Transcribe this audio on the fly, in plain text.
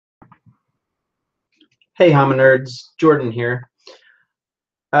Hey Hominids, Jordan here.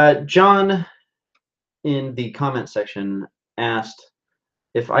 John in the comment section asked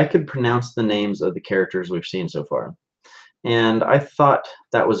if I could pronounce the names of the characters we've seen so far. And I thought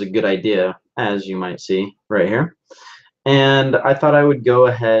that was a good idea, as you might see right here. And I thought I would go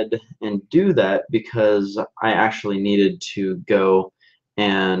ahead and do that because I actually needed to go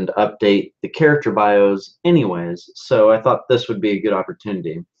and update the character bios anyways. So I thought this would be a good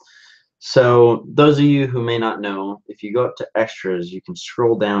opportunity. So those of you who may not know, if you go up to extras, you can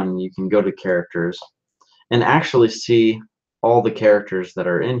scroll down and you can go to characters and actually see all the characters that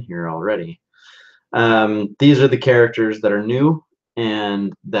are in here already. These are the characters that are new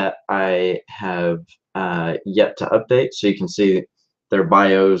and that I have yet to update. So you can see their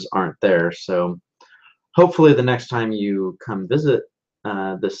bios aren't there. So hopefully the next time you come visit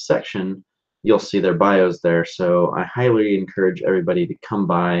this section, you'll see their bios there. So I highly encourage everybody to come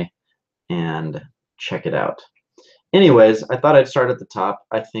by and check it out. Anyways, I thought I'd start at the top.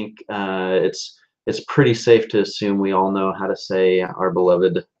 I think it's pretty safe to assume we all know how to say our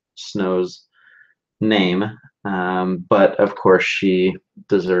beloved Snow's name, but of course she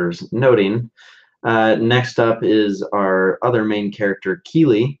deserves noting. Next up is our other main character,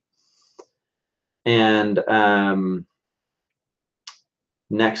 Keely, and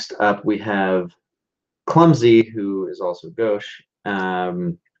next up we have Clumsy, who is also gauche.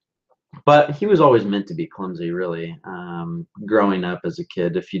 But he was always meant to be clumsy, really. Growing up as a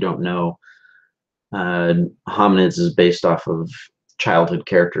kid, if you don't know, Hominids is based off of childhood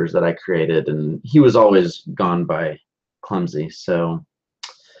characters that I created, and he was always gone by clumsy. So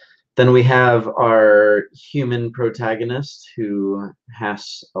then we have our human protagonist who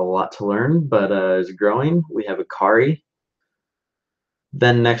has a lot to learn, but is growing. We have Akari.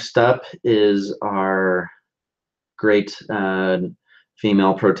 Then next up is our great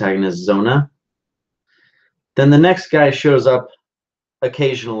female protagonist, Zona. Then the next guy shows up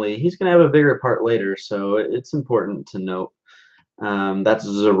occasionally. He's going to have a bigger part later, so it's important to note. That's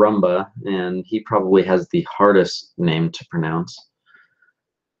Zarumba, and he probably has the hardest name to pronounce.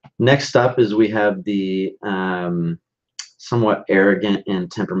 Next up is we have the somewhat arrogant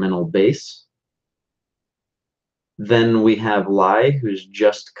and temperamental bass. Then we have Lai, who's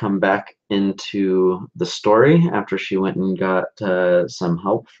just come back into the story after she went and got some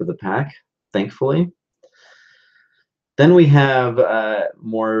help for the pack, thankfully. Then we have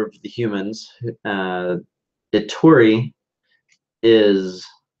more of the humans. Ituri is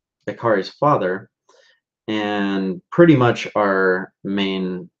Akari's father and pretty much our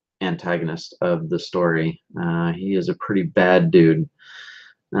main antagonist of the story. He is a pretty bad dude.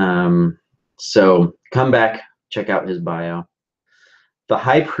 So come back, check out his bio. The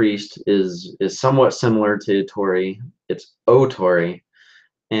High Priest is somewhat similar to Tori. It's Otori,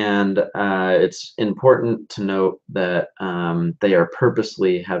 and it's important to note that they are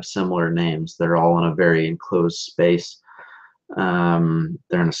purposely have similar names. They're all in a very enclosed space. They're in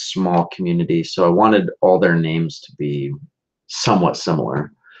a small community, so I wanted all their names to be somewhat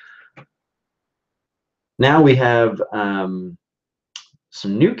similar. Now we have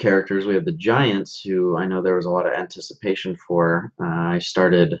some new characters. We have the Giants, who I know there was a lot of anticipation for. I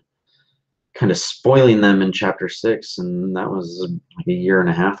started kind of spoiling them in chapter 6, and that was like a year and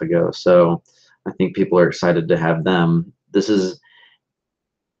a half ago, so I think people are excited to have them. This is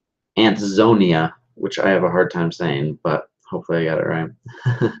Antzonia, which I have a hard time saying, but hopefully I got it right.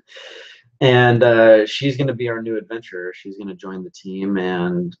 And she's going to be our new adventurer. She's going to join the team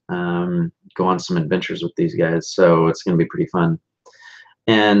and go on some adventures with these guys, so it's going to be pretty fun.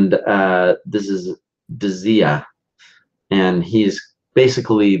 And this is Dazia, and he's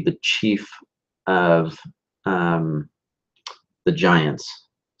basically the chief of the Giants.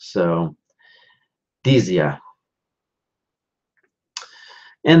 So Dazia.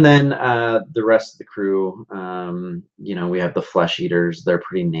 And then the rest of the crew, you know, we have the Flesh Eaters. They're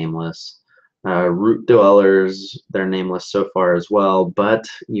pretty nameless. Root Dwellers, they're nameless so far as well, but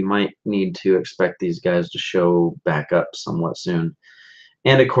you might need to expect these guys to show back up somewhat soon.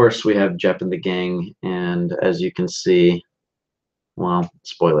 And of course, we have Jep and the gang, and as you can see, well,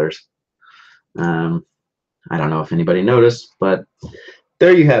 spoilers. I don't know if anybody noticed, but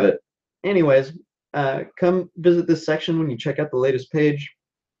there you have it. Anyways, come visit this section when you check out the latest page.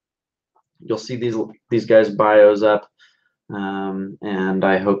 You'll see these guys' bios up, and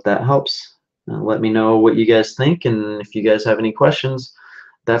I hope that helps. Let me know what you guys think, and if you guys have any questions,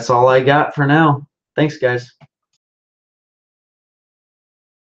 that's all I got for now. Thanks, guys.